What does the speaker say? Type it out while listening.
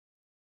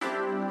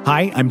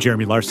Hi, I'm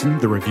Jeremy Larson,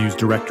 the reviews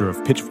director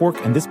of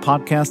Pitchfork, and this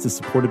podcast is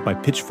supported by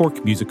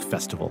Pitchfork Music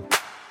Festival.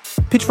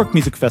 Pitchfork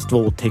Music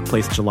Festival will take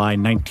place July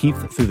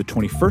 19th through the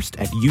 21st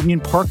at Union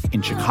Park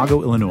in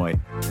Chicago, Illinois.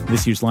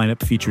 This year's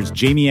lineup features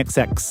Jamie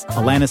XX,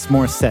 Alanis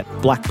Morissette,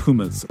 Black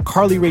Pumas,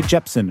 Carly Rae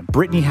Jepsen,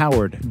 Brittany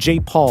Howard, J.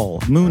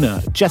 Paul,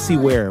 Muna, Jessie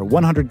Ware,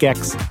 100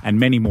 gecs, and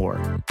many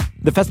more.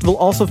 The festival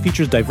also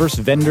features diverse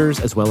vendors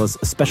as well as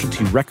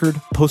specialty record,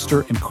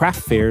 poster, and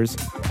craft fairs,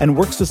 and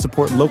works to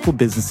support local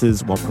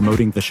businesses while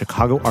promoting the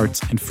Chicago arts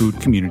and food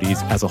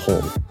communities as a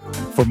whole.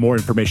 For more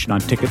information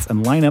on tickets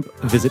and lineup,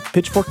 visit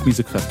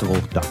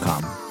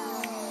pitchforkmusicfestival.com.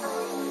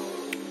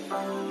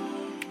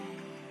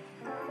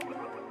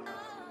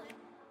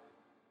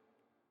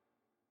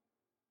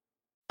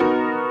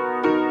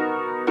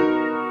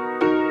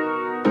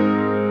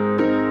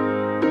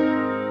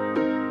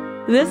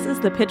 This is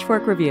the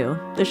Pitchfork Review,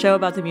 the show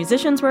about the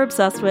musicians we're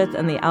obsessed with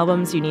and the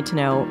albums you need to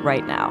know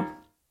right now.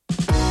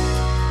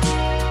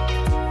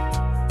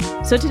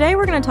 So today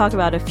we're going to talk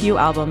about a few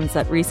albums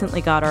that recently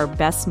got our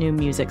Best New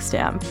Music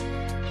stamp.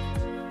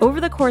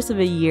 Over the course of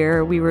a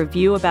year, we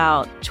review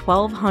about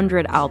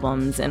 1,200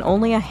 albums, and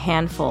only a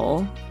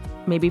handful,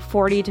 maybe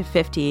 40 to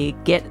 50,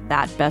 get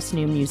that Best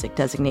New Music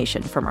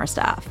designation from our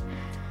staff.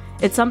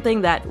 It's something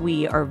that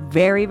we are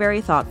very,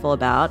 very thoughtful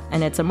about,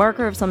 and it's a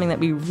marker of something that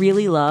we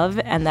really love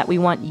and that we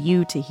want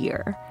you to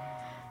hear.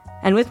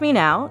 And with me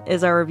now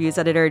is our reviews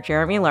editor,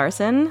 Jeremy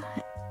Larson.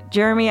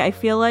 Jeremy, I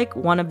feel like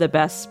one of the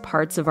best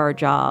parts of our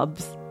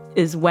jobs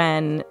is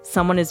when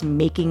someone is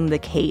making the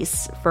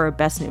case for a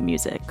Best New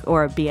Music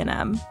or a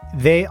B&M.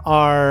 They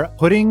are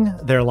putting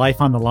their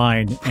life on the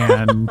line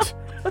and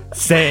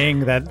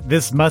saying that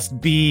this must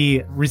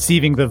be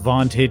receiving the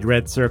vaunted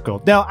Red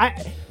Circle. Now,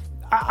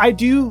 I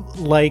do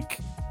like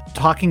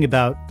talking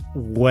about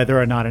whether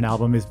or not an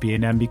album is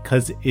B&M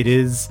because it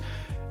is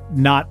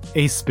not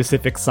a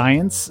specific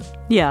science.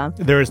 Yeah.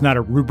 There is not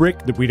a rubric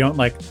that we don't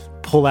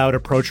pull out a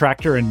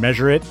protractor and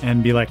measure it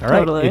and be like, all right,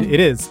 totally.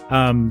 It is.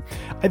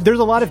 There's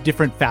a lot of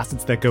different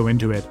facets that go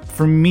into it.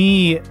 For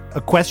me,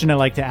 a question I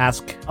like to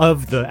ask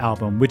of the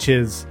album, which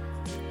is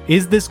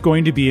this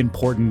going to be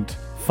important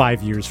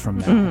 5 years from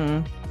now?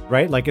 Mm-hmm.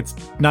 Right? It's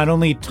not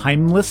only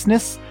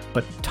timelessness,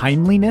 but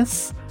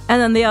timeliness. And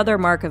then the other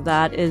mark of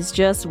that is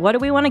just, what do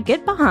we want to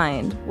get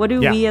behind? What do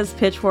we as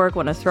Pitchfork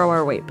want to throw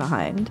our weight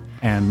behind?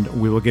 And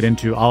we will get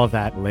into all of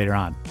that later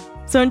on.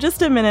 So in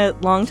just a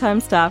minute, longtime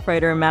staff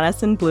writer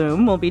Madison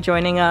Bloom will be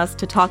joining us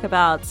to talk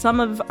about some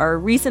of our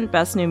recent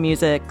Best New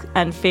Music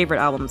and favorite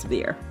albums of the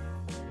year.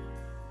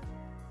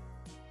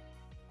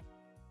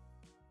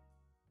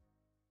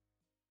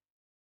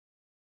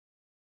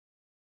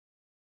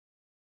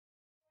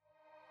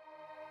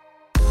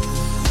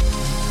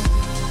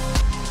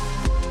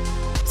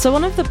 So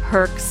one of the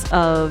perks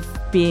of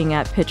being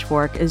at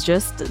Pitchfork is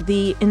just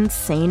the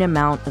insane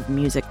amount of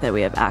music that we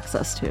have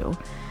access to.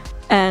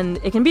 And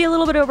it can be a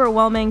little bit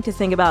overwhelming to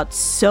think about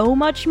so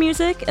much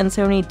music and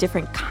so many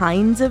different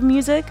kinds of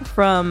music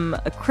from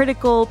a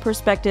critical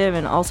perspective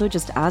and also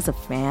just as a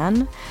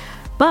fan.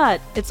 But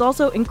it's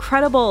also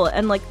incredible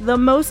and the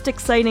most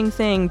exciting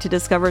thing to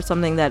discover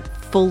something that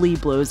fully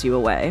blows you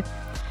away.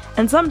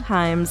 And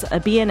sometimes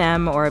a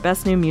B&M or a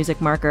Best New Music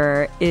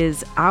marker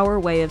is our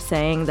way of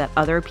saying that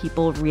other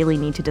people really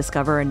need to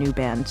discover a new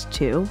band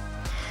too.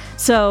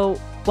 So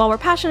while we're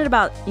passionate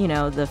about,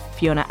 the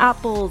Fiona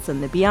Apples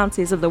and the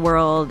Beyoncés of the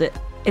world,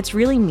 it's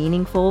really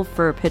meaningful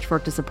for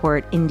Pitchfork to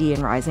support indie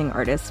and rising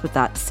artists with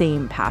that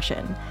same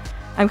passion.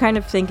 I'm kind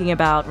of thinking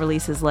about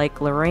releases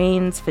like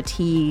Lorraine's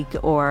Fatigue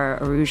or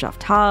Arouge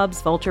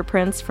Aftab's Vulture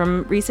Prince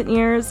from recent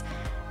years,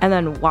 and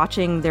then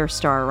watching their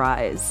star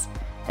rise.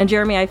 And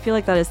Jeremy, I feel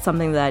like that is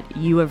something that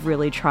you have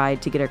really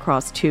tried to get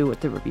across too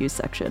with the review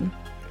section.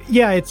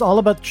 Yeah, it's all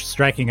about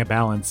striking a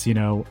balance,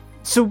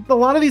 So a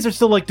lot of these are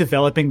still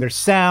developing their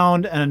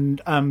sound,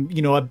 and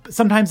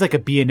sometimes a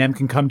B&M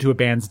can come to a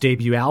band's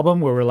debut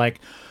album where we're like,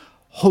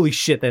 holy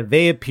shit, that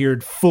they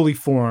appeared fully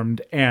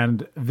formed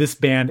and this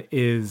band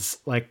is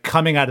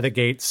coming out of the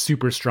gate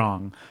super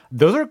strong.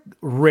 Those are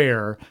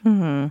rare.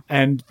 Mm-hmm.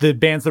 And the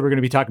bands that we're going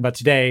to be talking about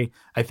today,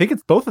 I think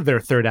it's both of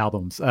their third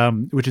albums,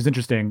 which is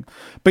interesting.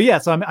 But yeah,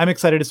 so I'm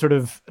excited to sort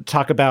of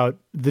talk about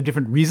the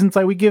different reasons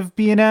why we give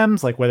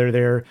B&Ms, whether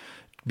they're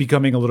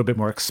becoming a little bit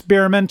more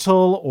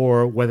experimental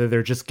or whether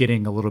they're just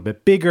getting a little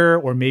bit bigger,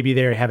 or maybe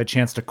they have a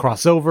chance to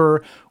cross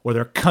over, or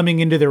they're coming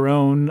into their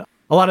own.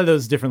 A lot of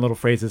those different little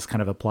phrases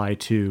kind of apply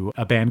to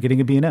a band getting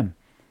a B&M.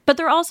 But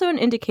they're also an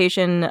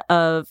indication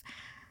of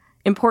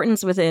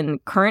importance within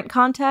current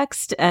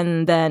context,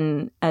 and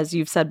then, as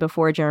you've said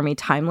before, Jeremy,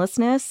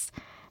 timelessness.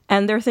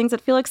 And they're things that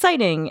feel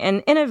exciting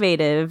and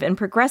innovative and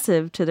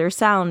progressive to their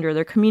sound or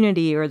their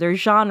community or their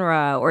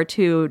genre, or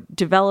to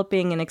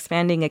developing and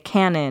expanding a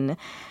canon.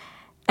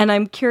 And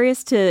I'm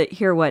curious to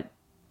hear what,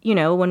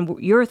 when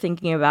you're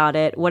thinking about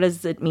it, what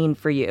does it mean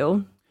for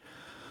you?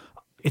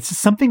 It's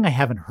something I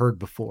haven't heard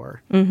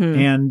before. Mm-hmm.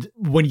 And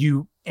when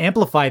you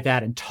amplify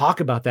that and talk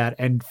about that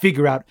and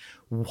figure out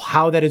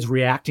how that is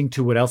reacting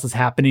to what else is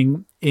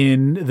happening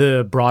in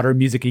the broader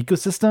music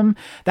ecosystem,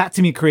 that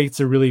to me creates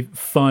a really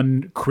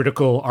fun,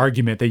 critical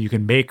argument that you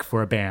can make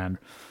for a band.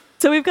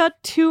 So we've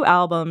got 2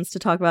 albums to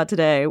talk about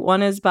today.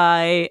 One is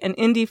by an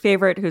indie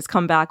favorite who's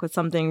come back with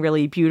something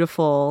really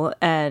beautiful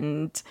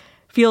and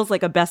feels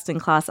like a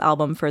best-in-class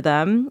album for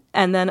them.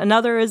 And then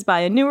another is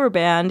by a newer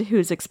band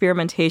whose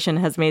experimentation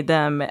has made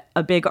them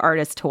a big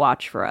artist to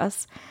watch for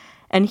us.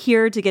 And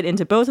here to get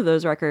into both of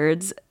those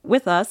records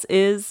with us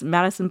is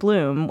Madison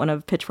Bloom, one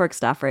of Pitchfork's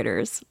staff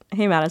writers.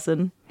 Hey,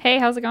 Madison. Hey,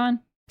 how's it going?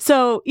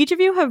 So each of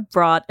you have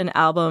brought an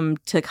album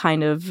to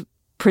kind of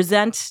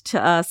present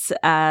to us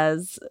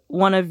as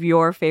one of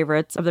your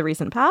favorites of the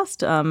recent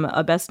past,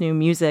 a best new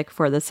music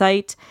for the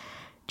site.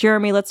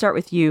 Jeremy, let's start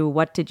with you.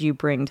 What did you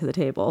bring to the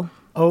table?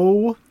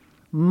 Oh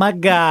my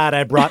God,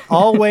 I brought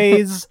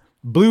Alvvays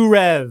Blue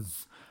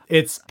Rev.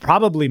 It's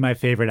probably my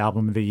favorite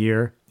album of the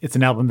year. It's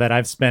an album that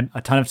I've spent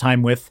a ton of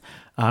time with.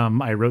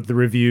 I wrote the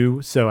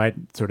review, so I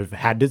sort of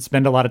had to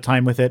spend a lot of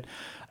time with it.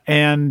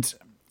 And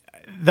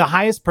the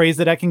highest praise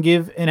that I can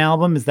give an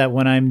album is that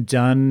when I'm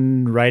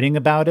done writing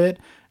about it,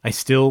 I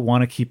still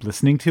want to keep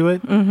listening to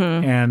it.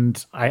 Mm-hmm.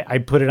 And I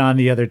put it on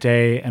the other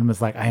day and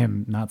was like, I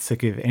am not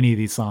sick of any of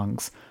these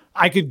songs.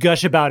 I could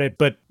gush about it,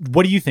 but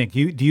what do you think? Do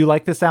you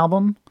like this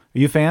album? Are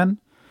you a fan?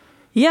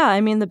 Yeah,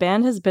 I mean, the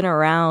band has been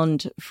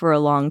around for a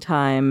long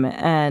time,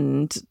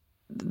 and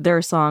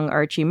their song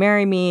Archie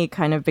Marry Me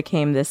kind of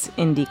became this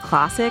indie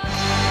classic.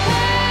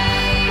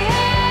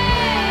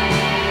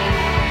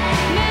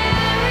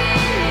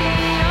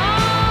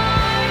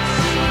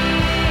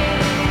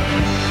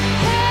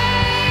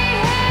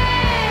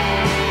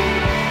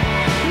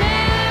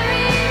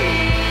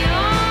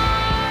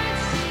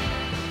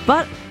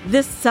 But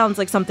this sounds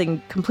like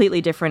something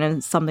completely different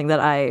and something that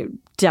I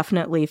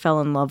definitely fell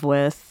in love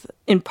with,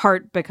 in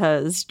part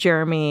because,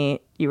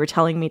 Jeremy, you were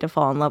telling me to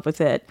fall in love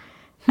with it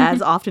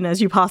as often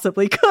as you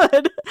possibly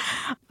could.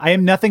 I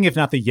am nothing if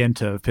not the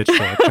Yenta of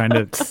Pitchfork, trying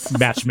to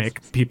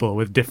matchmake people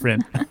with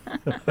different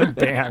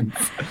bands.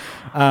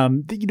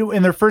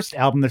 In their first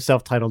album, their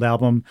self-titled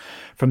album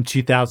from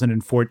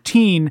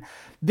 2014,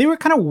 they were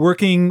kind of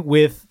working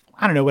with,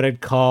 I don't know what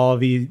I'd call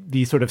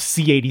the sort of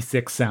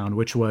C86 sound,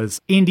 which was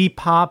indie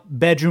pop,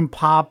 bedroom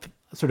pop,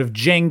 sort of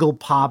jangle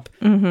pop.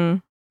 Mm-hmm.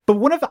 But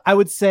one of, I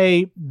would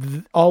say,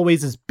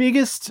 Alvvays'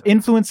 biggest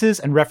influences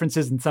and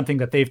references and something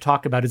that they've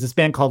talked about is this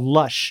band called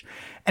Lush.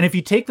 And if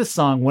you take the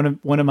song,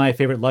 one of my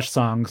favorite Lush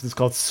songs is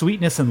called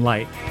Sweetness and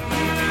Light.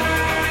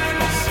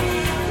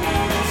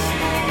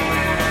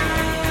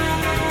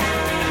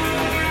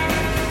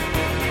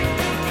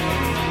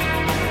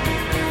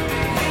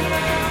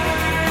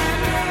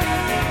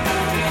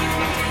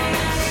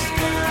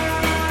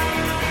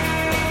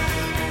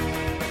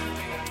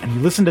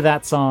 Listen to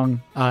that song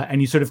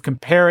and you sort of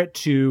compare it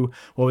to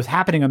what was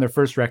happening on their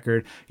first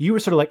record, you were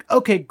sort of like,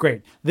 okay,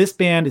 great. This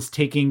band is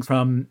taking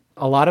from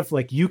a lot of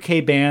like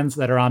UK bands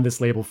that are on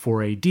this label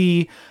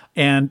 4AD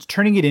and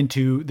turning it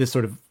into this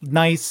sort of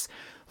nice,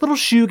 little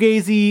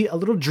shoegazy, a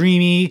little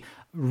dreamy,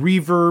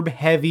 reverb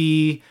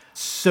heavy,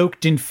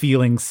 soaked in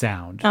feeling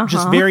sound.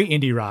 Just very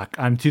indie rock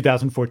on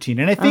 2014.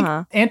 And I think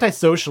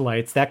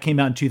Antisocialites, that came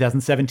out in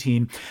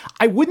 2017.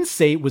 I wouldn't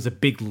say it was a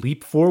big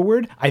leap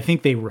forward. I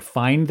think they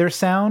refined their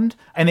sound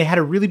and they had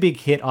a really big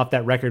hit off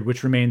that record,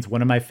 which remains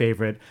one of my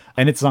favorite.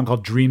 And it's a song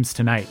called Dreams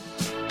Tonight.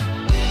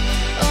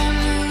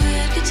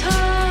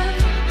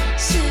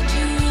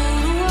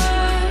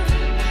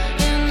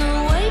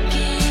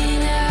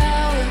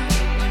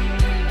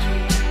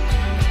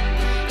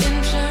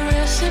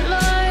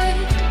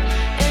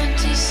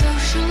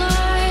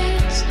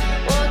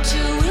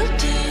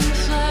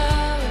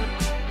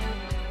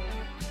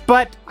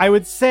 But I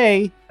would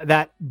say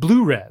that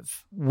Blue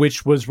Rev,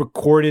 which was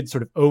recorded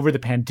sort of over the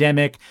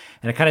pandemic,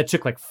 and it kind of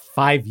took like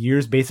 5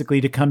 years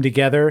basically to come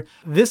together,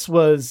 this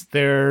was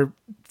their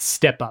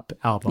step-up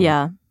album.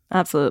 Yeah,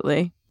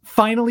 absolutely.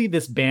 Finally,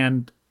 this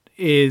band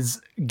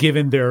is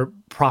given their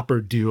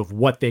proper due of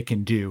what they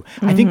can do.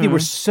 I think they were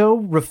so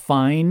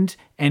refined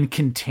and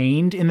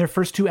contained in their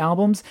first 2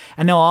 albums,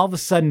 and now all of a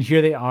sudden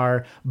here they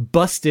are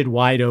busted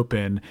wide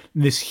open,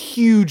 this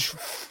huge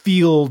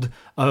field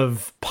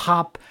of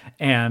pop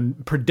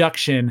and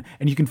production,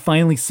 and you can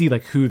finally see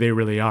like who they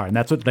really are. And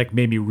that's what like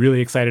made me really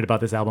excited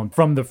about this album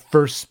from the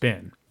first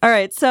spin. All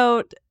right,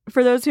 so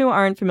for those who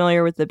aren't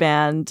familiar with the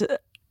band,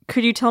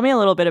 could you tell me a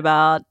little bit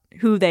about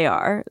who they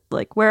are?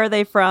 Like, where are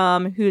they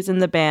from? Who's in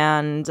the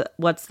band?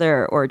 What's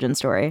their origin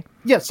story?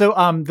 Yeah, so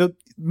the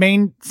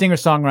main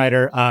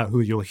singer-songwriter who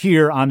you'll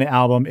hear on the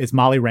album is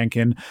Molly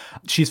Rankin.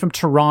 She's from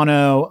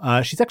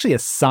Toronto. She's actually a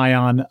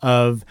scion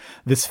of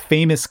this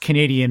famous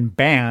Canadian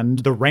band,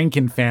 the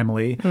Rankin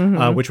Family,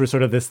 which was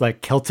sort of this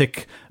like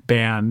Celtic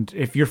band.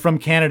 If you're from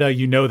Canada,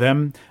 you know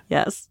them.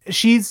 Yes.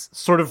 She's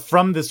sort of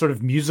from this sort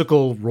of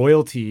musical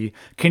royalty,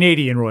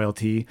 Canadian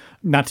royalty,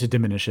 not to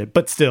diminish it,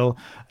 but still.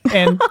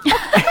 And,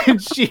 I'm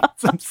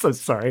so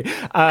sorry.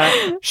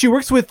 She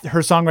works with her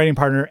songwriting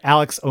partner,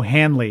 Alex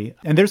O'Hanley,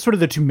 and they're sort of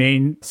the 2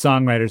 main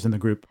songwriters in the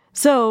group.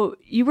 So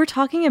you were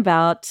talking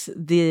about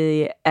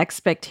the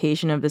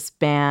expectation of this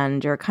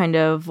band, or kind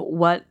of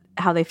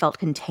how they felt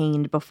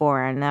contained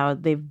before, and now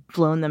they've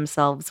blown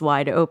themselves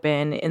wide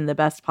open in the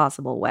best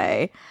possible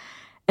way.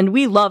 And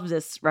we love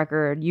this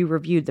record. You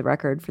reviewed the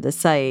record for the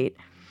site.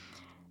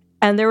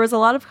 And there was a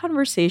lot of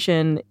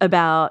conversation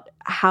about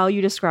how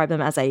you describe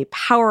them as a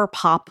power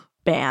pop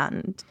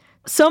band.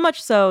 So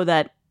much so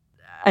that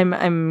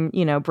I'm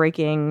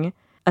breaking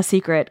a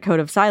secret code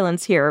of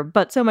silence here,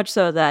 but so much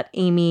so that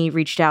Amy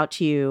reached out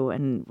to you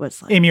and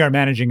was like... Amy, our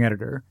managing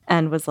editor.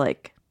 And was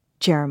like,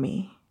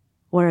 Jeremy,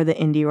 what are the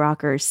indie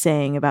rockers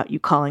saying about you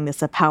calling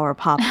this a power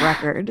pop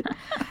record?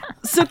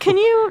 So can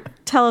you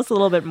tell us a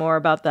little bit more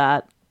about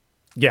that?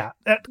 Yeah.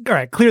 All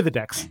right. Clear the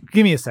decks.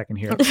 Give me a second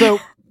here. So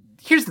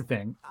here's the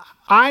thing.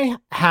 I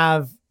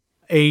have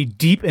a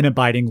deep and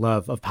abiding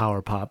love of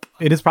power pop.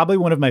 It is probably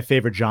one of my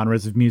favorite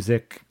genres of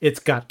music. It's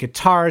got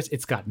guitars.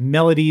 It's got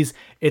melodies.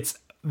 It's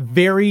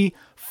very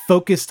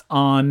focused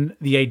on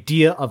the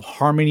idea of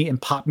harmony in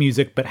pop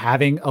music, but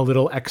having a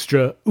little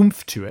extra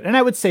oomph to it. And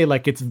I would say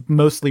like it's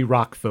mostly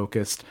rock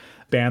focused.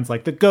 Bands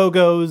like the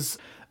Go-Go's,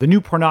 the New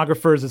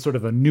Pornographers is sort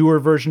of a newer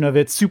version of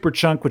it.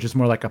 Superchunk, which is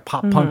more like a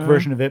pop punk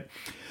version of it.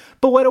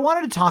 But what I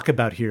wanted to talk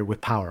about here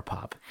with power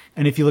pop,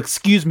 and if you'll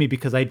excuse me,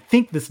 because I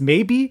think this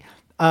may be,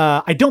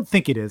 I don't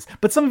think it is,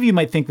 but some of you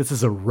might think this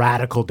is a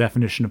radical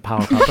definition of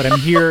power pop, but I'm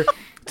here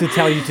to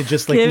tell you to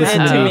just like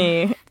listen to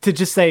me. To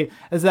just say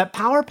is that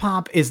power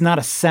pop is not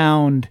a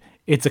sound,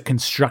 it's a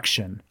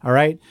construction, all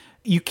right?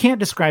 You can't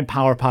describe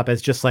power pop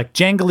as just like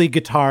jangly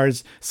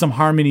guitars, some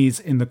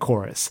harmonies in the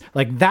chorus.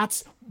 Like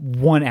that's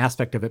one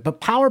aspect of it. But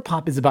power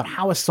pop is about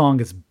how a song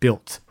is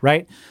built,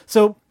 right?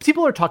 So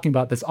people are talking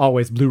about this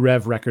always, Blue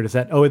Rev record is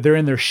that, oh, they're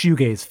in their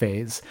shoegaze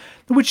phase,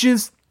 which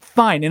is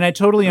fine. And I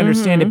totally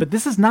understand it, but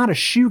this is not a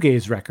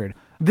shoegaze record.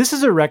 This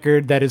is a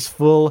record that is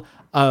full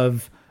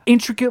of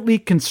intricately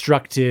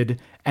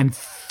constructed and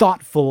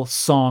thoughtful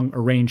song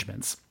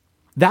arrangements.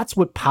 That's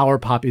what power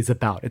pop is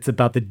about. It's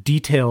about the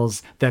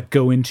details that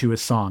go into a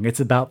song. It's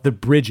about the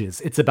bridges.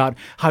 It's about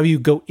how you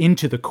go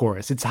into the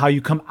chorus. It's how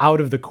you come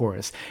out of the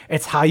chorus.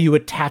 It's how you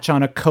attach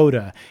on a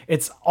coda.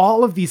 It's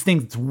all of these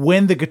things. It's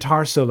when the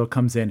guitar solo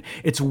comes in.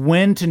 It's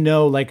when to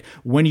know, like,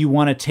 when you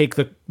want to take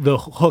the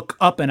hook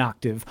up an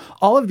octave.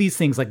 All of these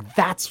things, like,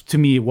 that's to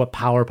me what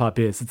power pop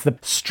is. It's the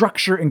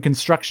structure and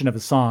construction of a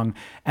song.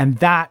 And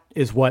that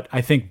is what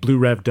I think Blue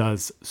Rev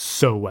does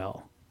so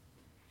well.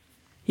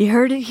 You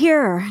heard it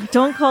here.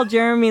 Don't call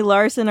Jeremy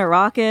Larson a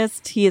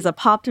rockist. He is a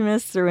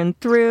poptimist through and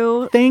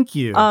through. Thank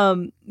you.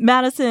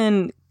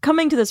 Madison,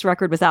 coming to this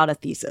record without a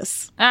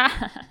thesis.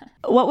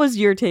 What was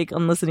your take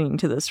on listening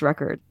to this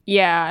record?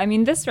 Yeah, I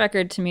mean, this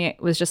record to me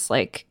was just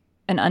like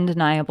an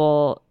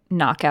undeniable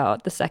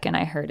knockout the second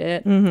I heard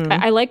it. Mm-hmm.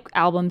 I like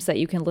albums that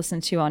you can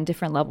listen to on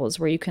different levels,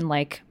 where you can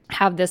like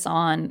have this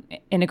on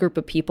in a group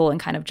of people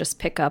and kind of just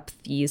pick up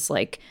these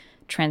like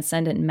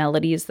transcendent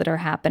melodies that are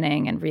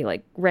happening and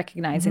really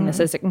recognizing this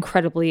as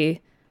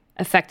incredibly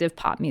effective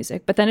pop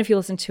music. But then if you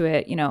listen to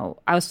it, you know,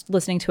 I was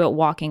listening to it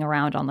walking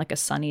around on like a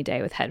sunny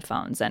day with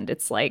headphones, and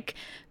it's like,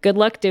 good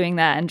luck doing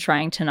that and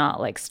trying to not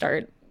like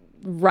start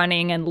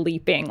running and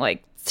leaping,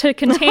 like to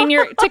contain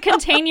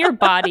your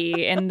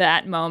body in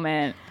that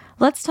moment.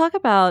 Let's talk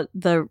about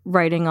the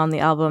writing on the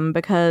album,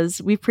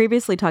 because we've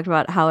previously talked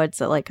about how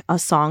it's like a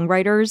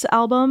songwriter's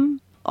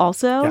album.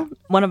 Also,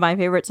 one of my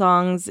favorite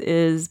songs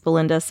is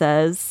Belinda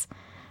Says,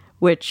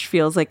 which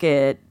feels like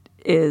it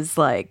is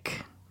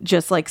like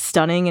just like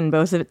stunning in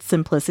both its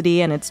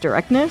simplicity and its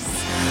directness.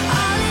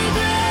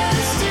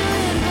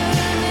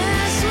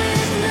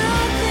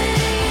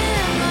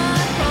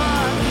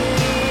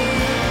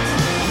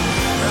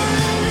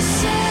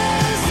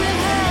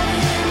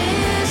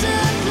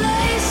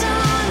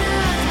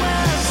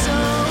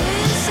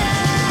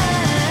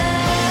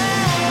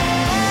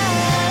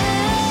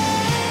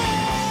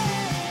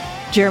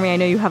 Jeremy, I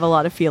know you have a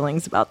lot of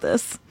feelings about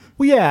this.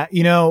 Well, yeah,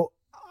 you know,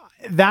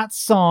 that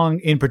song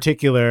in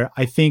particular,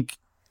 I think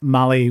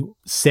Molly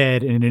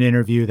said in an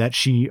interview that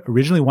she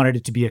originally wanted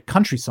it to be a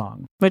country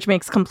song. Which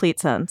makes complete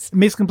sense. It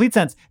makes complete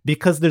sense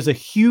because there's a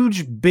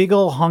huge, big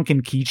ol'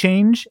 honkin' key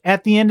change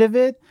at the end of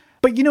it.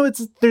 But, you know,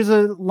 there's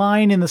a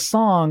line in the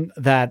song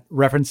that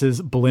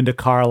references Belinda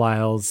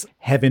Carlisle's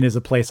Heaven is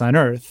a Place on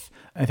Earth.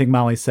 I think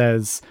Molly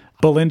says,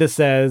 Belinda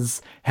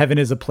says, heaven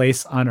is a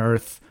place on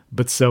earth,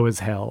 but so is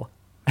hell.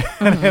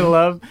 And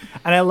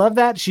I love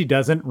that she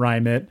doesn't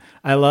rhyme it.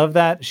 I love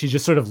that she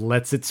just sort of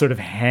lets it sort of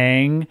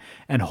hang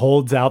and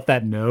holds out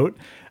that note.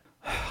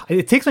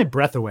 It takes my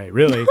breath away,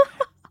 really.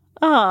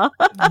 But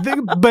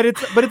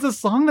it's a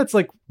song that's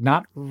like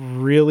not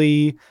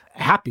really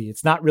happy.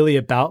 It's not really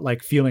about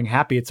like feeling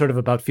happy. It's sort of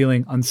about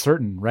feeling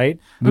uncertain, right?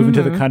 Moving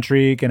to the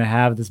country, gonna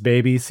have this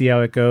baby, see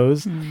how it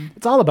goes.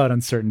 It's all about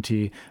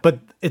uncertainty, but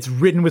it's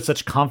written with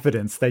such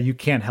confidence that you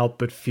can't help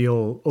but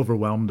feel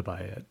overwhelmed by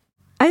it.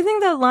 I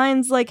think that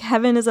lines like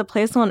heaven is a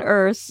place on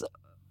earth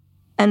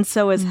And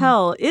So Is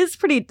Hell is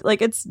pretty,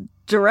 like, it's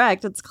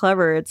direct, it's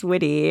clever, it's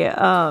witty.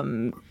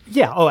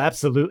 Yeah, oh,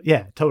 absolutely.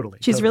 Yeah, totally.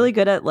 She's really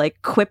good at,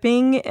 like,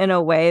 quipping in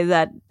a way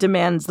that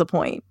demands the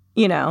point,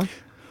 you know?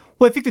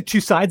 Well, I think the two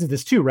sides of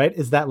this too, right,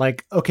 is that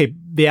like, okay,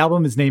 the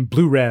album is named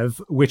Blue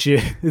Rev, which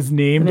is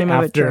named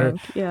after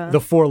the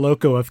Four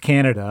Loko of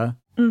Canada.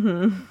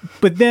 Mm-hmm.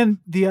 But then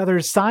the other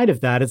side of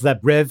that is that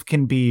Rev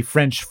can be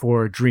French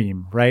for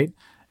dream, right?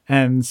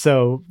 And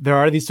so there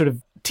are these sort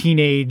of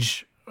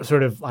teenage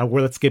sort of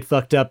where let's get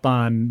fucked up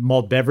on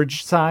malt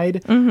beverage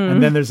side. Mm-hmm.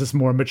 And then there's this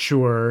more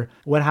mature,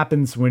 what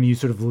happens when you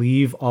sort of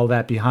leave all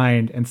that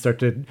behind and start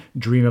to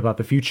dream about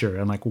the future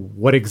and like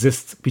what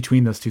exists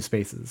between those two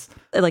spaces.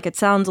 Like it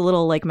sounds a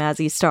little like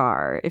Mazzy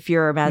Star, if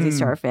you're a Mazzy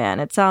Star fan.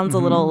 It sounds a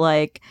little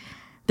like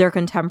their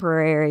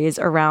contemporaries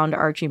around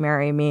Archie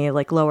Marry Me,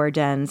 like Lower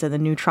Dens and the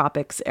New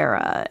Tropics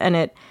era. And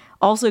it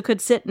also could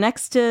sit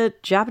next to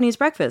Japanese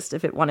Breakfast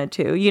if it wanted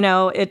to. You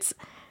know, it's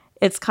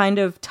kind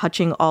of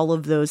touching all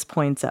of those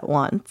points at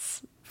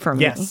once for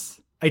me.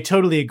 Yes, I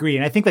totally agree.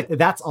 And I think like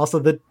that's also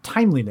the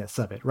timeliness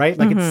of it, right?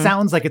 Like it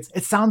sounds like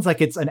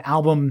it's an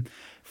album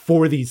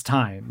for these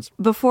times.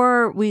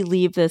 Before we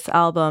leave this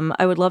album,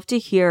 I would love to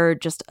hear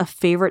just a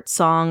favorite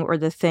song or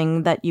the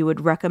thing that you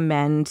would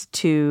recommend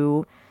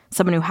to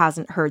someone who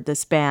hasn't heard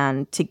this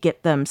band to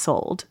get them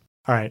sold.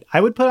 All right. I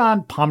would put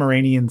on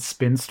Pomeranian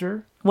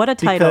Spinster. What a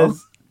title.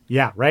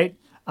 Yeah, right?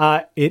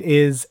 It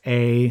is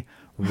a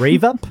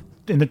rave up.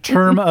 In the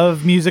term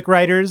of music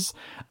writers,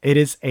 it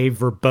is a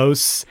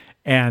verbose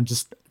and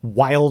just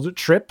wild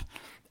trip.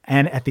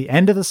 And at the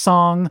end of the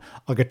song,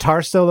 a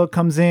guitar solo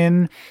comes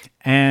in.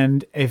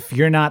 And if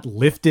you're not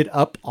lifted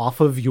up off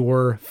of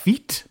your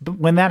feet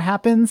when that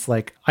happens,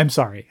 like, I'm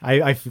sorry.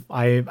 I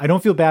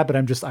don't feel bad, but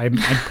I'm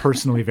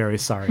personally very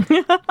sorry.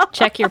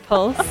 Check your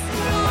pulse.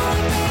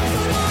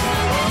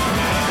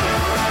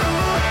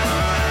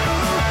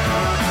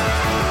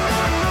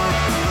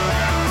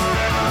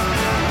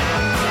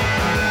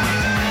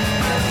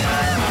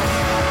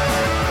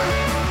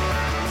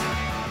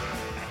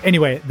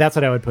 Anyway, that's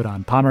what I would put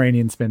on.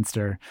 Pomeranian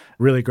Spinster.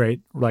 Really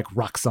great, like,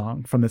 rock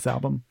song from this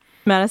album.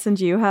 Madison,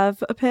 do you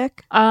have a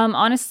pick?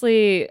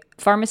 Honestly,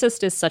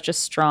 Pharmacist is such a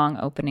strong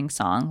opening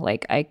song.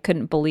 Like, I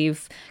couldn't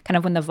believe kind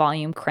of when the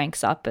volume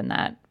cranks up in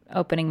that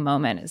opening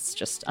moment is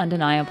just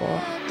undeniable.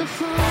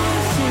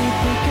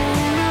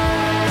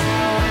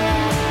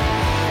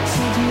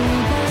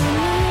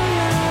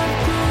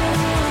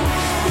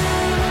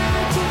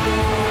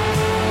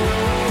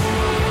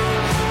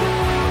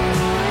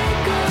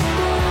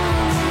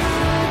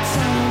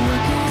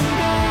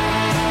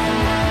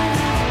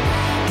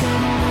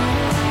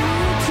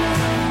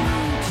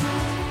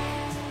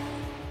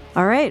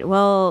 All right,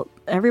 well,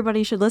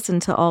 everybody should listen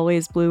to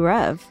Alvvays Blue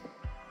Rev.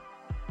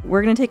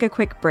 We're going to take a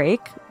quick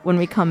break. When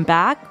we come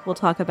back, we'll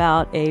talk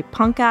about a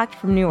punk act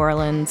from New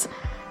Orleans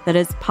that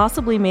has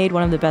possibly made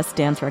one of the best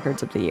dance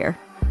records of the year.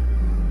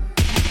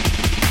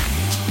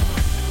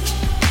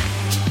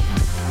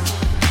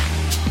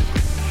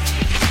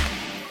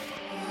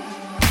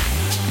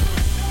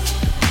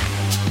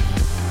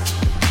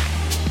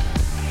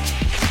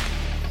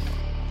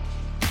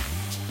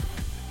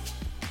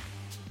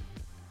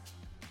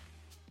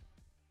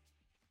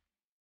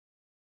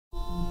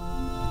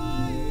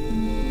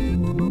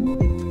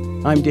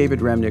 I'm David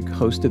Remnick,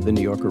 host of the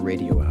New Yorker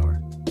Radio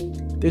Hour.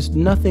 There's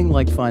nothing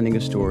like finding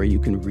a story you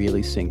can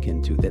really sink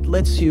into that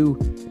lets you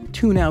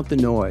tune out the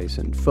noise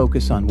and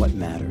focus on what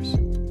matters.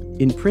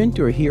 In print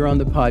or here on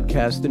the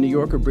podcast, the New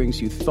Yorker brings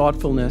you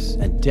thoughtfulness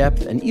and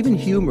depth and even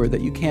humor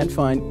that you can't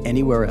find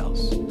anywhere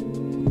else.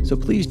 So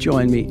please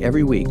join me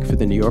every week for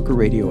the New Yorker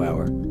Radio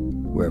Hour,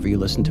 wherever you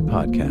listen to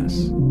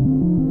podcasts.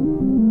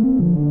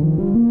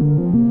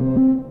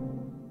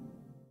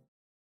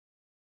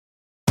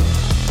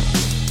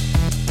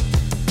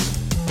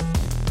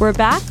 We're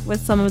back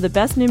with some of the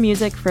best new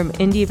music from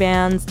indie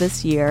bands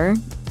this year.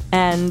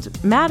 And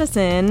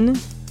Madison,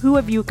 who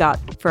have you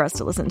got for us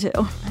to listen to?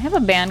 I have a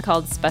band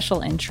called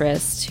Special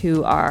Interest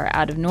who are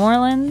out of New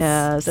Orleans.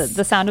 Yes.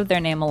 The sound of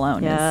their name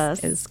alone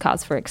is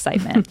cause for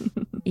excitement.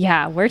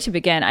 Yeah, where to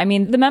begin? I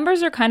mean, the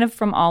members are kind of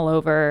from all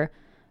over.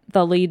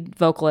 The lead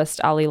vocalist,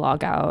 Ali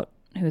Logout,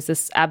 who's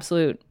this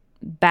absolute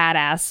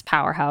badass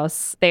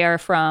powerhouse. They are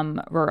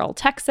from rural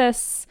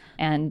Texas,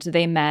 and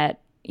they met,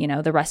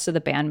 the rest of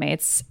the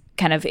bandmates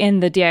kind of in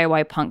the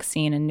DIY punk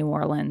scene in New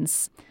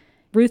Orleans.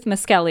 Ruth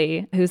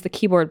Miskelly, who's the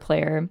keyboard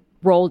player,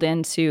 rolled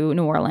into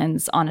New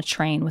Orleans on a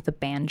train with a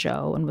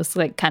banjo and was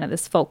like kind of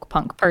this folk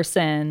punk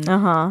person.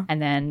 Uh-huh.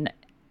 And then,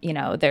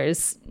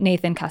 there's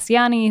Nathan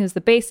Cassiani, who's the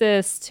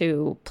bassist,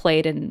 who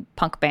played in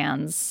punk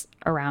bands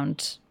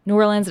around New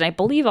Orleans and I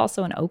believe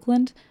also in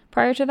Oakland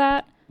prior to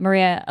that.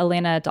 Maria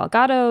Elena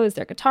Delgado is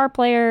their guitar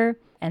player.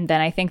 And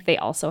then I think they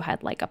also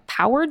had like a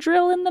power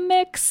drill in the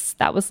mix.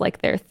 That was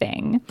like their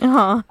thing.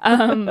 Uh-huh.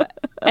 And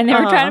they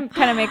were trying to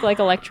kind of make like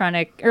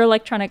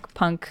electronic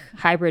punk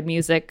hybrid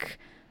music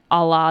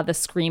a la the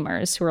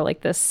Screamers, who were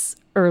like this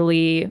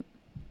early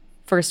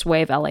first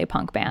wave LA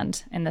punk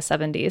band in the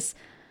 70s.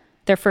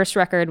 Their first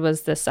record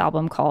was this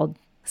album called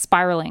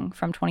Spiraling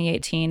from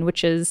 2018,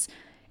 which is,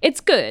 it's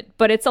good,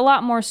 but it's a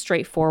lot more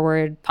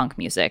straightforward punk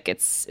music.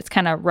 It's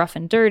kind of rough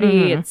and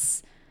dirty.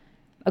 It's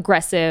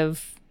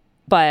aggressive.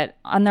 But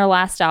on their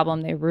last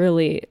album, they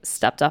really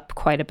stepped up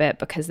quite a bit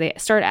because they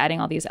started adding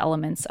all these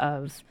elements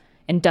of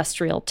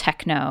industrial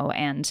techno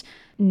and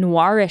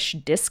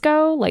noirish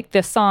disco. Like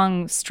the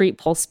song Street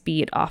Pulse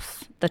Beat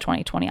off the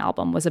 2020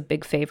 album was a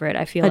big favorite.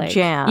 I feel like a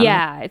jam.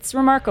 Yeah, it's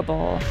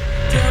remarkable.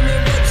 Tell me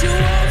what you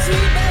want, sweet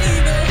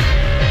baby.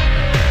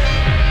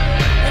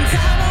 And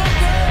time won't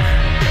go.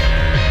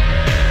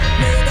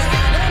 Maybe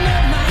I don't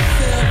know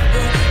myself,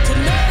 but to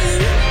know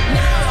you,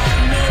 now I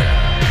know.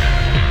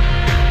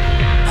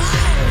 Oh,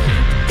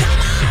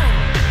 come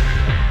on.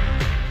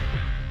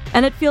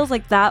 And it feels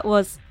like that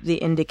was the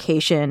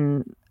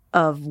indication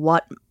of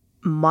what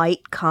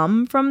might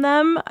come from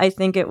them. I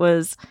think it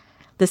was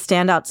the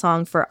standout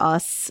song for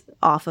us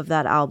off of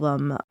that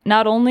album.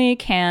 Not only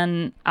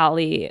can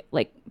Ali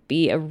like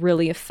be a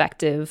really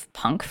effective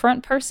punk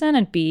front person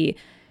and be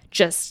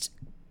just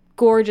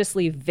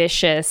gorgeously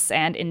vicious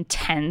and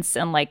intense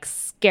and like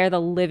scare the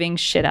living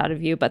shit out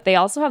of you, but they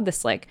also have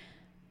this like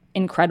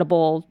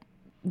incredible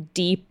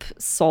deep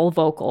soul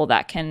vocal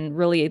that can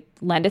really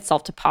lend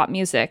itself to pop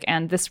music.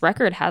 And this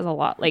record has a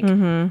lot, like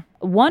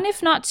one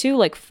if not two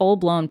like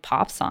full-blown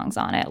pop songs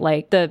on it.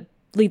 Like the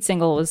lead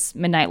single was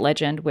Midnight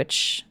Legend,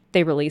 which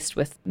they released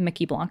with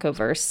Mickey Blanco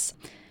verse.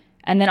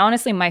 And then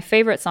honestly my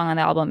favorite song on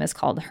the album is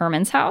called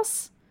Herman's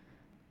House,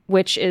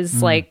 which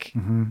is like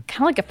kind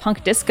of like a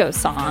punk disco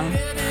song.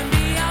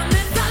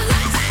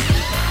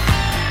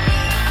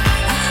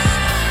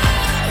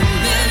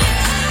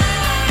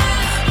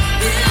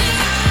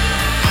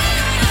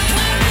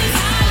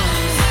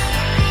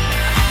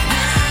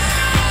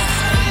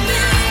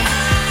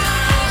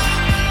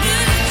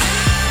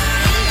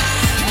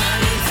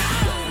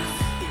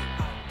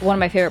 One of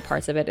my favorite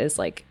parts of it is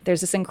like there's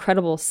this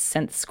incredible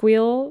synth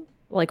squeal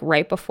like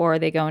right before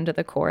they go into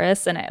the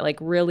chorus, and it like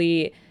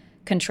really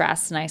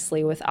contrasts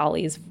nicely with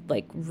Ali's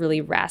like really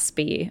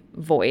raspy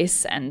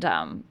voice. And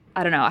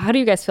I don't know, how do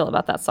you guys feel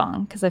about that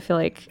song? Because I feel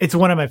like it's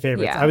one of my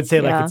favorites. Yeah. I would say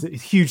like it's a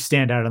huge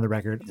standout on the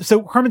record.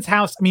 So Herman's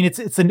House, I mean,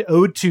 it's an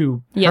ode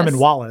to Herman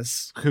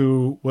Wallace,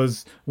 who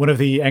was one of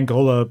the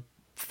Angola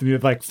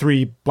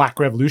three black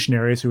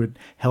revolutionaries who had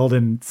held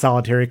in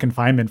solitary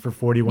confinement for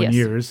 41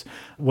 years,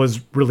 was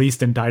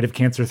released and died of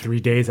cancer 3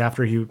 days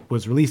after he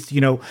was released.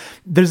 You know,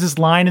 there's this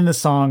line in the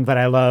song that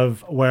I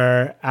love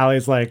where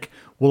Ali's like,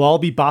 we'll all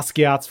be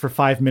Basquiat's for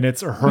 5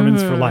 minutes or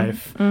Herman's for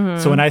life.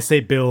 So when I say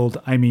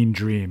build, I mean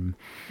dream.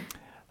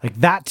 Like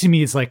that to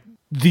me is like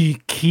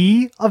the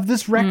key of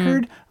this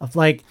record, of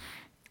like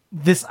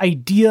this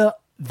idea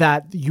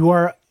that you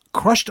are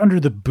crushed under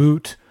the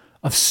boot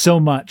of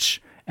so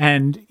much,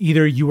 and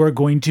either you are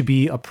going to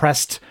be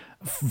oppressed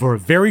for a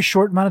very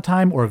short amount of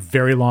time or a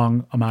very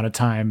long amount of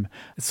time.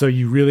 So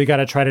you really got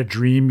to try to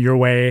dream your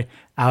way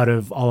out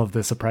of all of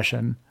this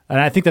oppression.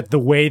 And I think that the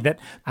way that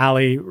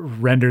Ali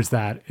renders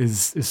that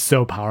is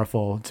so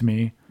powerful to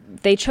me.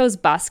 They chose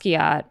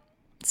Basquiat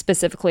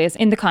specifically as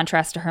in the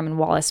contrast to Herman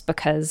Wallace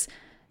because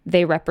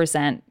they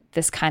represent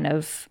this kind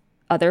of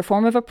other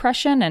form of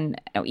oppression. And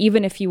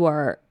even if you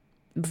are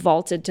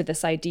vaulted to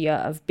this idea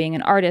of being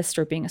an artist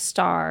or being a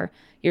star,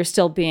 you're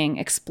still being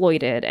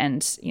exploited.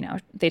 And, you know,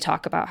 they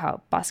talk about how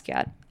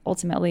Basquiat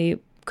ultimately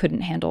couldn't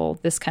handle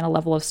this kind of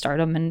level of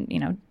stardom and, you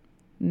know,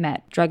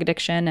 met drug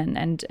addiction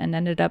and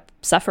ended up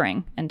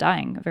suffering and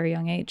dying at a very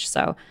young age.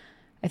 So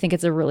I think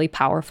it's a really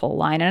powerful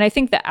line. And I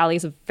think that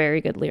Ali's a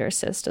very good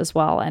lyricist as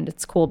well. And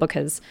it's cool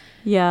because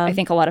I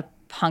think a lot of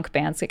punk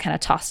bands get kind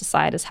of tossed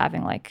aside as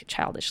having like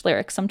childish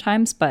lyrics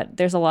sometimes, but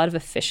there's a lot of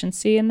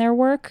efficiency in their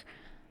work.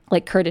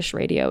 Like Kurdish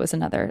Radio is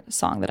another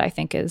song that I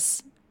think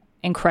is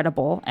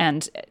incredible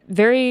and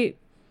very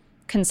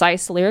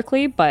concise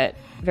lyrically, but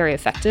very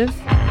effective.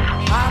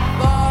 I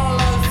fall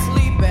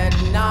asleep at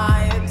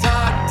night,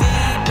 talk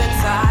deep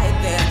inside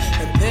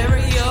their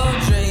imperial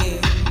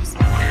dreams.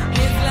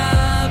 Is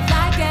love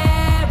like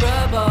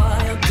Arab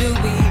oil? Do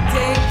we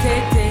take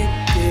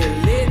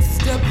till it's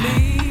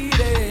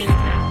depleted?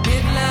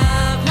 Is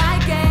love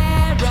like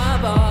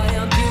Arab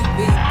oil? Do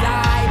we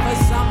die for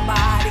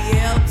somebody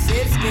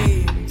else's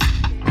schemes?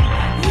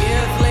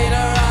 Years later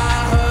I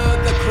heard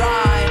the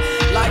cry,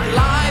 like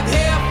live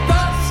here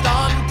first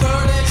on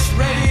Kurdish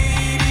Radio.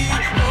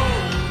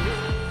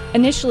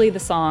 Initially, the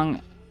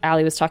song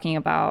Ali was talking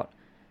about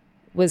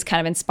was kind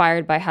of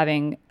inspired by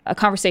having a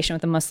conversation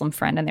with a Muslim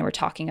friend, and they were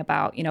talking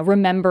about, you know,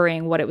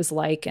 remembering what it was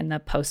like in the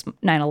post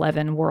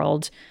 9/11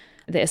 world,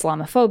 the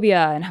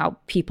Islamophobia and how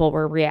people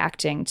were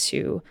reacting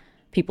to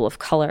people of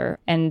color.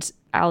 And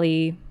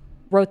Ali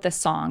wrote this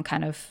song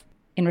kind of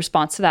in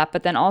response to that.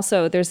 But then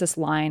also there's this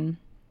line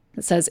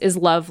that says, "Is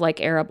love like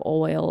Arab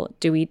oil?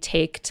 Do we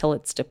take till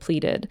it's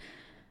depleted?"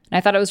 And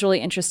I thought it was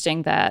really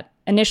interesting that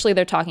initially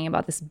they're talking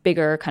about this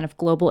bigger kind of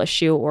global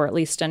issue, or at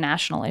least a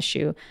national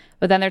issue,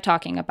 but then they're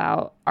talking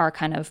about our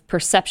kind of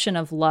perception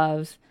of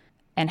love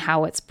and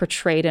how it's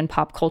portrayed in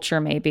pop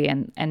culture maybe,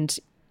 and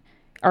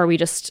are we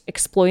just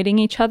exploiting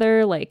each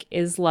other? Like,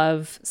 is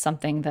love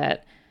something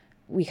that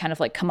we kind of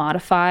like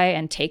commodify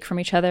and take from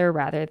each other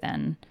rather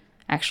than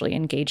actually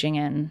engaging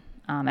in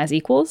as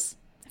equals.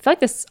 I feel like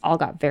this all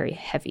got very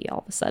heavy all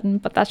of a sudden,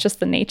 but that's just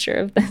the nature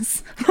of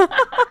this.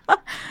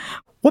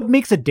 What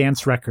makes a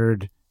dance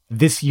record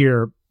this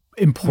year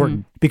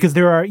important? Because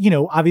there are,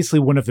 obviously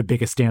one of the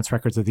biggest dance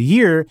records of the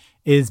year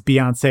is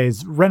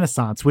Beyonce's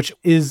Renaissance, which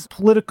is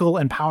political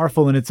and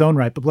powerful in its own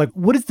right. But like,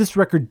 what is this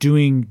record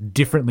doing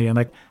differently? And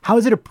like, how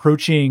is it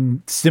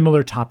approaching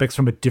similar topics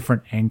from a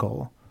different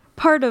angle?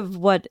 Part of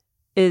what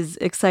is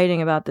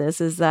exciting about this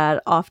is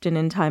that often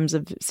in times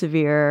of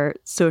severe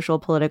social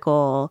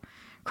political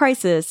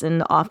crisis,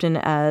 and often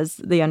as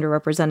the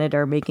underrepresented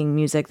are making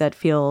music that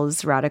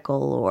feels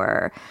radical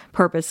or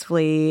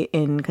purposefully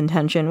in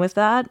contention with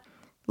that,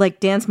 like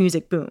dance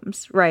music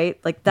booms, right?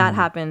 Like that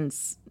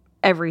happens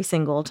every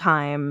single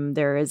time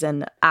there is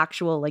an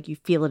actual, like you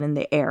feel it in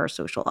the air,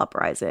 social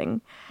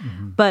uprising.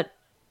 But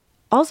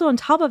also on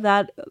top of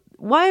that,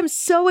 why I'm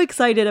so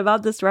excited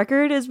about this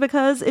record is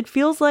because it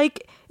feels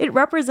like it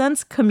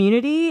represents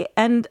community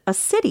and a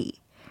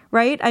city,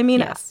 right? I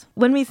mean,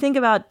 when we think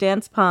about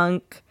dance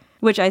punk,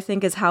 which I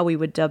think is how we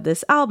would dub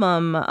this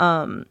album,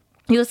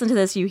 you listen to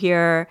this, you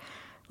hear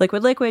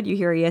Liquid Liquid, you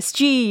hear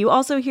ESG, you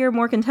also hear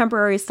more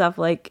contemporary stuff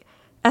like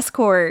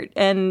Escort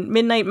and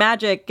Midnight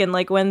Magic, and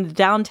like when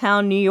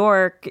downtown New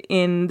York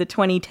in the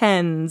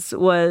 2010s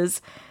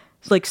was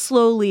like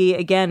slowly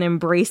again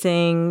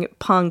embracing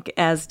punk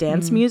as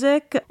dance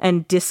music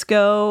and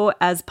disco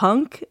as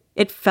punk.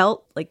 It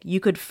felt like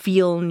you could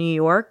feel New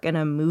York and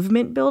a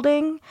movement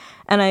building.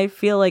 And I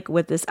feel like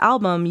with this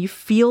album, you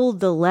feel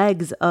the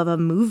legs of a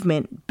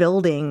movement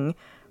building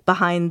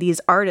behind these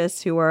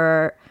artists who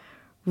are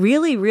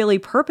really, really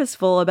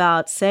purposeful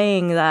about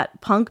saying that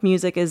punk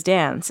music is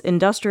dance,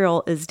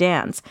 industrial is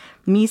dance.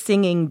 Me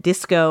singing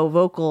disco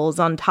vocals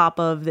on top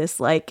of this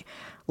like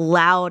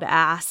loud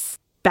ass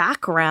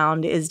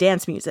background is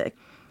dance music.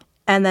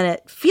 And then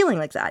it feeling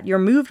like that, you're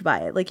moved by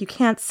it. Like you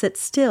can't sit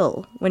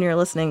still when you're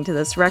listening to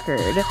this record.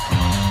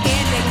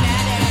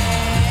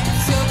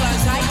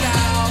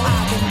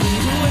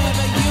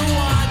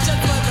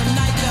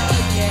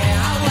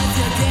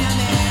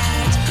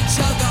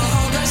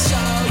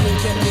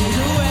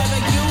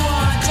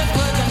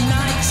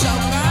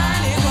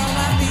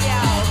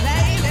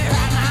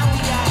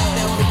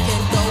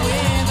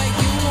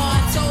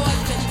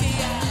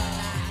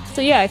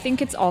 So yeah, I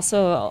think it's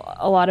also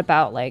a lot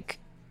about like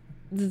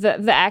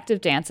the act of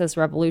dance as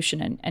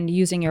revolution and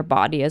using your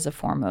body as a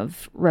form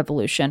of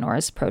revolution or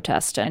as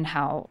protest, and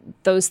how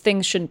those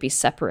things shouldn't be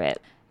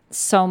separate.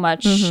 So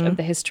much of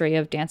the history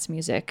of dance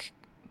music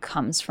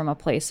comes from a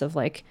place of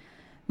like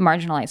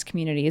marginalized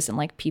communities and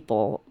like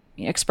people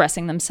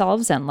expressing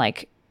themselves, and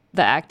like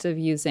the act of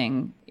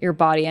using your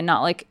body and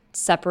not like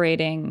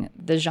separating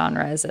the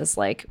genres as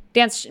like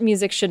dance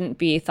music shouldn't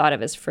be thought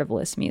of as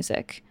frivolous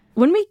music.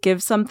 When we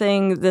give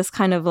something this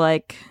kind of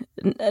like,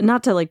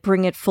 not to like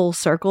bring it full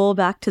circle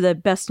back to the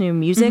best new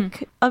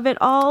music of it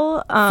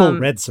all. Full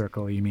red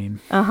circle, you mean?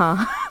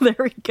 There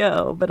we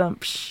go. But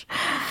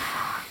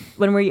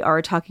when we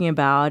are talking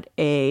about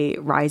a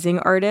rising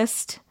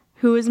artist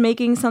who is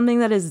making something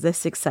that is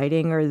this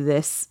exciting or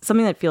this,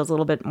 something that feels a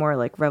little bit more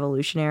like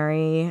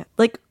revolutionary,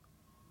 like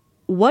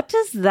what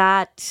does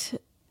that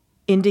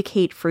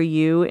indicate for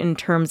you in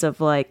terms of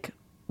like,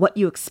 what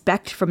you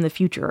expect from the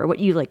future or what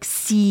you like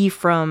see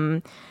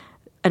from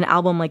an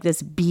album like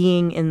this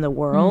being in the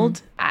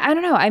world? I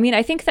don't know. I mean,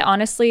 I think that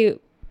honestly,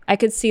 I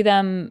could see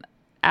them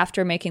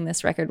after making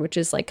this record, which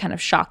is like kind of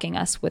shocking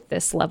us with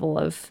this level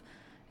of,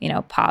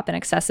 pop and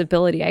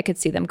accessibility. I could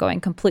see them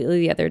going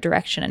completely the other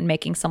direction and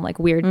making some like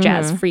weird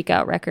jazz freak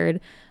out record.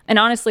 And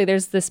honestly,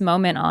 there's this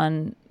moment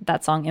on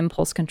that song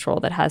Impulse Control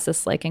that has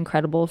this like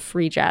incredible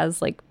free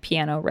jazz like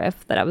piano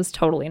riff that I was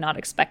totally not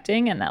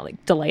expecting, and that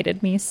like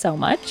delighted me so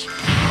much.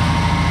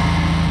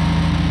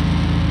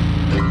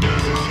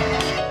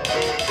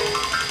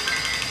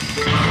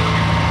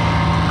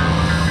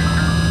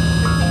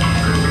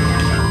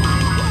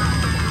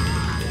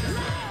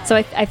 So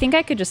I think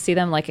I could just see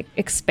them like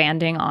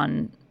expanding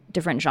on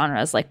different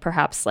genres, like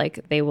perhaps like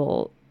they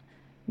will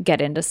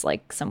get into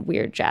like some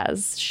weird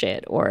jazz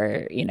shit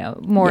or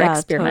more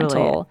experimental.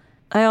 Totally.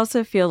 I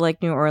also feel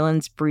like New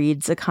Orleans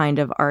breeds a kind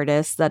of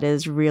artist that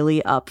is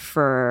really up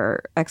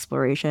for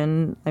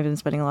exploration. I've been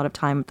spending a lot of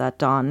time with that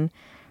Dawn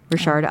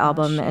Richard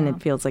album, and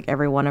it feels like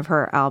every one of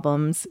her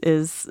albums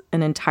is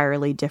an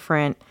entirely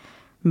different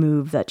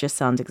move that just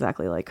sounds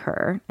exactly like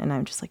her. And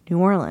I'm just like, New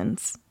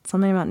Orleans,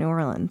 something about New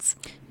Orleans.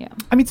 Yeah.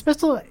 I mean,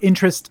 Special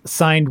Interest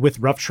signed with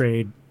Rough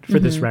Trade for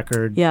this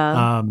record.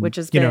 Yeah, which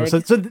is big. So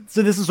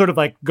this is sort of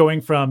like going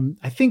from,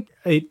 I think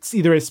it's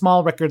either a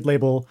small record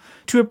label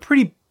to a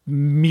pretty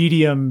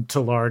medium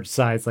to large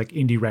size like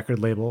indie record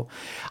label.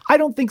 I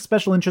don't think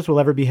Special Interest will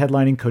ever be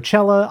headlining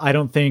Coachella. I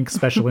don't think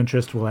Special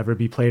Interest will ever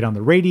be played on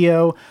the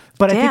radio.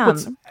 But I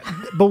think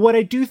what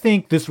I do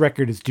think this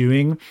record is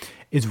doing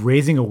is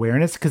raising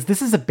awareness, because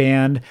this is a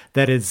band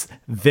that is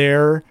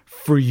there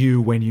for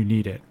you when you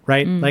need it,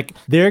 right? Like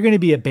they're going to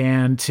be a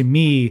band to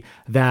me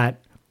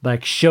that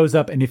like shows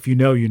up, and if you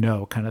know, you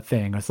know kind of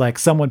thing. It's like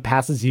someone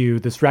passes you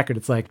this record.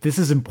 It's like, this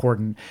is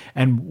important.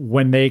 And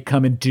when they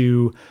come and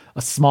do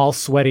a small,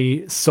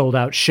 sweaty, sold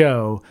out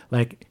show,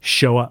 like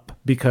show up,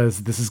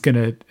 because this is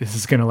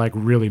gonna like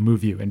really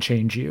move you and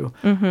change you.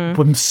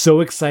 I'm so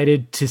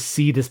excited to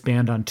see this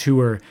band on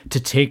tour, to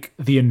take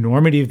the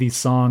enormity of these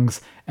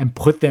songs and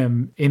put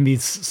them in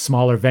these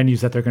smaller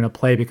venues that they're going to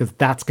play, because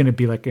that's going to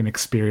be like an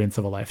experience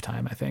of a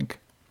lifetime, I think.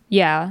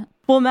 Yeah.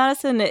 Well,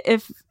 Madison,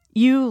 if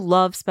you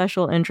love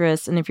Special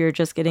Interests and if you're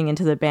just getting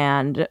into the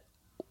band,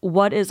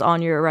 what is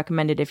on your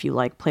recommended if you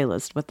like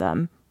playlist with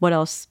them? What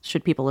else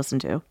should people listen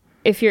to?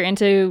 If you're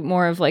into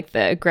more of like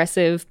the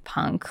aggressive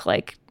punk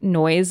like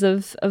noise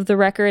of the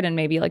record, and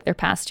maybe like their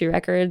past 2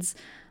 records,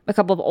 a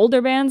couple of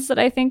older bands that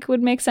I think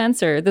would make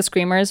sense are the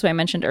Screamers, who I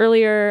mentioned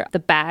earlier, the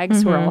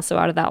Bags, who are also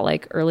out of that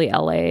like early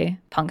LA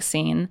punk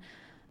scene.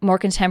 More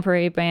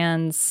contemporary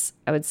bands,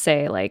 I would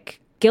say like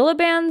Gilla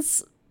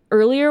Band's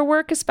earlier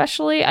work,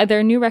 especially.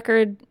 Their new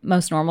record,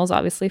 Most Normal, is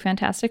obviously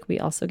fantastic. We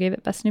also gave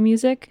it Best New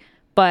Music.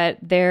 But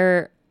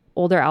their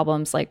older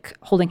albums, like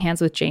Holding Hands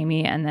with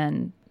Jamie and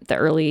then the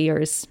early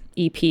years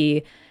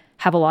EP,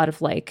 have a lot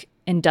of like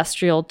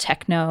industrial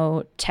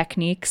techno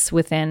techniques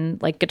within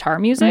like guitar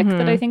music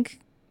that I think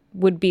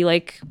would be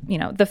like, you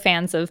know, the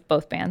fans of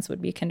both bands would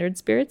be kindred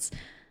spirits.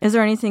 Is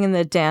there anything in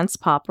the dance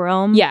pop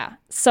realm? Yeah.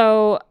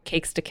 So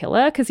Cakes to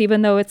Killa, because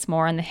even though it's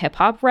more in the hip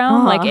hop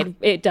realm, like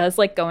it does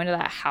like go into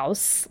that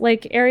house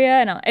like area,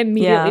 and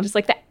immediately just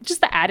like that, just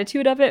the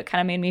attitude of it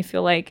kind of made me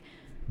feel like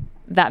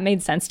that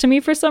made sense to me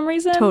for some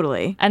reason.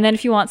 Totally. And then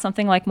if you want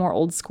something like more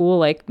old school,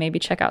 like maybe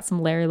check out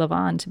some Larry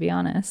Levan, to be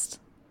honest.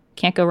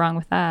 Can't go wrong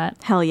with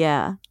that. Hell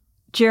yeah.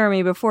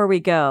 Jeremy, before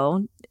we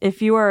go,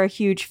 if you are a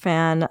huge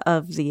fan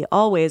of the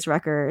Alvvays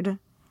record,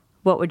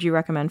 what would you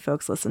recommend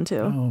folks listen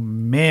to? Oh,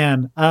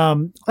 man.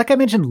 Like I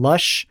mentioned,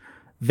 Lush,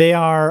 they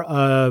are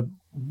a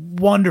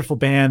wonderful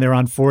band. They're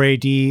on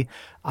 4AD.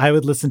 I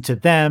would listen to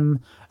them.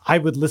 I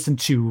would listen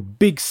to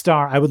Big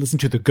Star. I would listen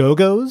to the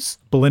Go-Go's,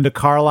 Belinda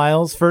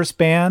Carlisle's first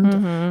band.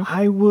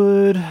 I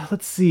would,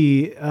 let's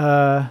see,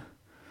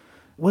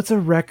 what's a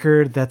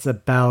record that's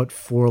about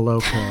Four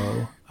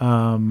Loko?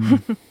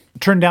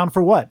 Turn Down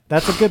for What?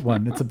 That's a good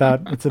one. It's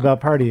about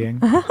partying.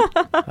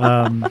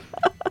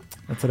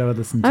 That's what I would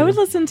listen to. I would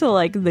listen to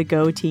like the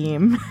Go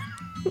Team.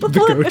 The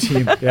Go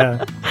Team,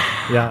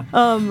 yeah.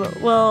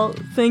 Well,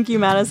 thank you,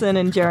 Madison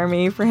and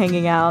Jeremy, for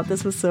hanging out.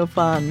 This was so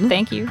fun.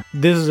 Thank you.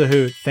 This is a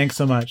hoot. Thanks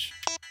so much.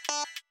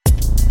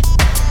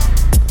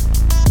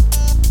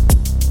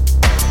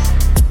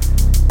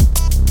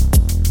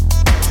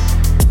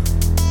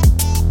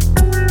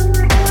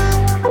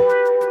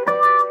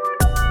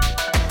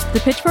 The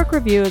Pitchfork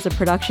Review is a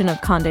production of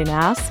Condé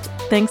Nast,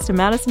 thanks to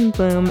Madison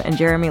Bloom and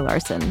Jeremy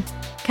Larson.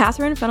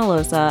 Catherine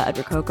Fenalosa at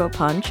Rococo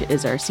Punch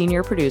is our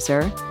senior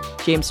producer.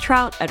 James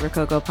Trout at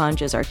Rococo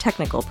Punch is our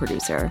technical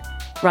producer.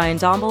 Ryan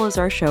Domble is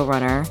our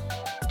showrunner.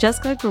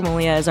 Jessica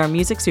Grumelia is our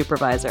music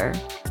supervisor.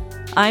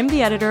 I'm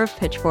the editor of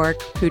Pitchfork,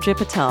 Pooja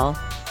Patel.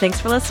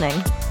 Thanks for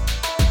listening.